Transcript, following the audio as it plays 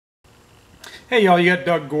Hey y'all, you got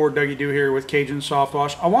Doug Gore, Dougie Doo here with Cajun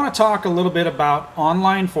Softwash. I want to talk a little bit about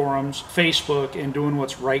online forums, Facebook, and doing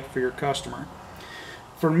what's right for your customer.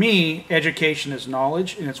 For me, education is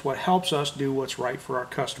knowledge, and it's what helps us do what's right for our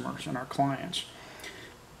customers and our clients.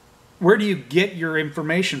 Where do you get your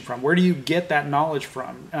information from? Where do you get that knowledge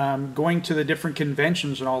from? Going to the different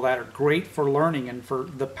conventions and all that are great for learning and for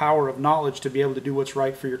the power of knowledge to be able to do what's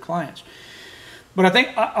right for your clients. But I think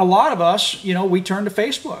a lot of us, we turn to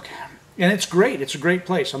Facebook. And it's great. It's a great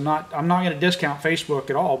place. I'm not going to discount Facebook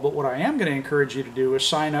at all, but what I am going to encourage you to do is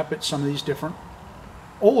sign up at some of these different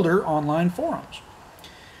older online forums.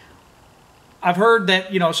 I've heard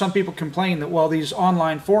that, some people complain that, well, these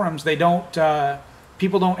online forums, they don't,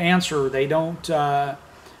 people don't answer, they don't,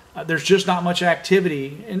 there's just not much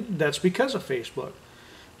activity, and that's because of Facebook.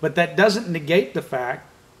 But that doesn't negate the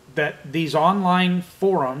fact that these online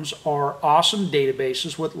forums are awesome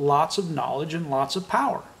databases with lots of knowledge and lots of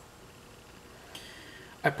power.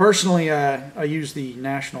 I personally I use the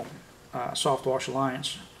National Softwash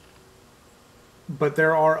Alliance, but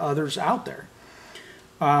there are others out there.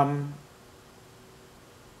 The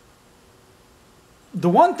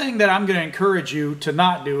one thing that I'm going to encourage you to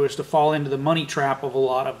not do is to fall into the money trap of a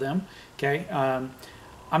lot of them. Okay,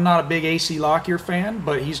 I'm not a big AC Lockyer fan,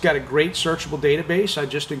 but he's got a great searchable database. I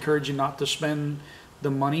just encourage you not to spend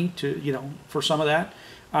the money to for some of that.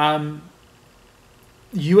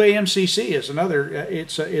 UAMCC is another.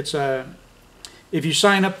 If you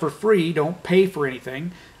sign up for free, don't pay for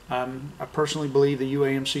anything. I personally believe the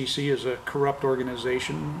UAMCC is a corrupt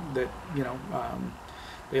organization that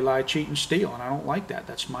they lie, cheat, and steal, and I don't like that.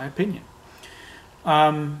 That's my opinion.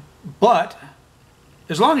 But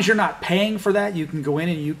as long as you're not paying for that, you can go in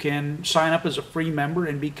and you can sign up as a free member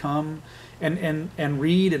and become and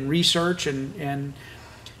read and research and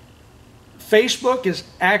Facebook is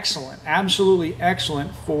excellent, absolutely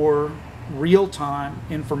excellent for real-time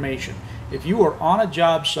information. If you are on a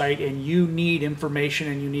job site and you need information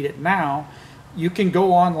and you need it now, you can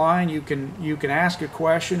go online, you can ask a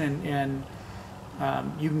question and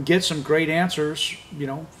you can get some great answers,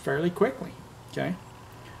 fairly quickly. Okay.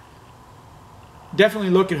 Definitely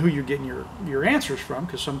look at who you're getting your answers from,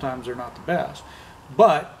 because sometimes they're not the best.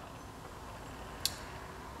 But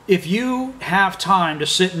if you have time to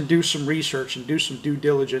sit and do some research and do some due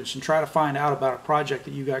diligence and try to find out about a project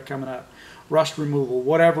that you got coming up, rust removal,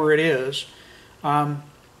 whatever it is,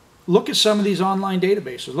 look at some of these online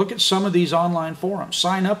databases. Look at some of these online forums.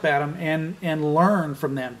 Sign up at them and learn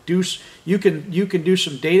from them. You can do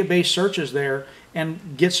some database searches there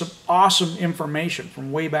and get some awesome information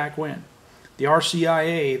from way back when. The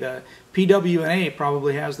RCIA, the PWNA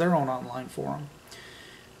probably has their own online forum.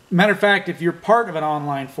 Matter of fact, if you're part of an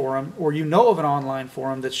online forum or you know of an online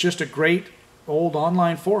forum that's just a great old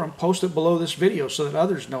online forum, post it below this video so that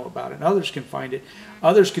others know about it and others can find it.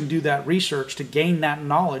 Others can do that research to gain that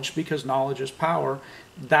knowledge, because knowledge is power.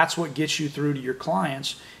 That's what gets you through to your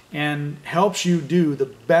clients and helps you do the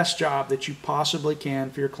best job that you possibly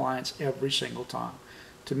can for your clients every single time.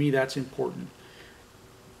 To me, that's important.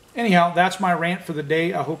 Anyhow, that's my rant for the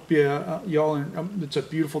day. I hope y'all, it's a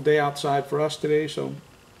beautiful day outside for us today, so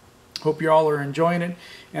hope you all are enjoying it,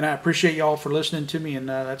 and I appreciate y'all for listening to me, and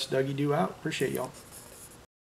that's Dougie Doo out. Appreciate y'all.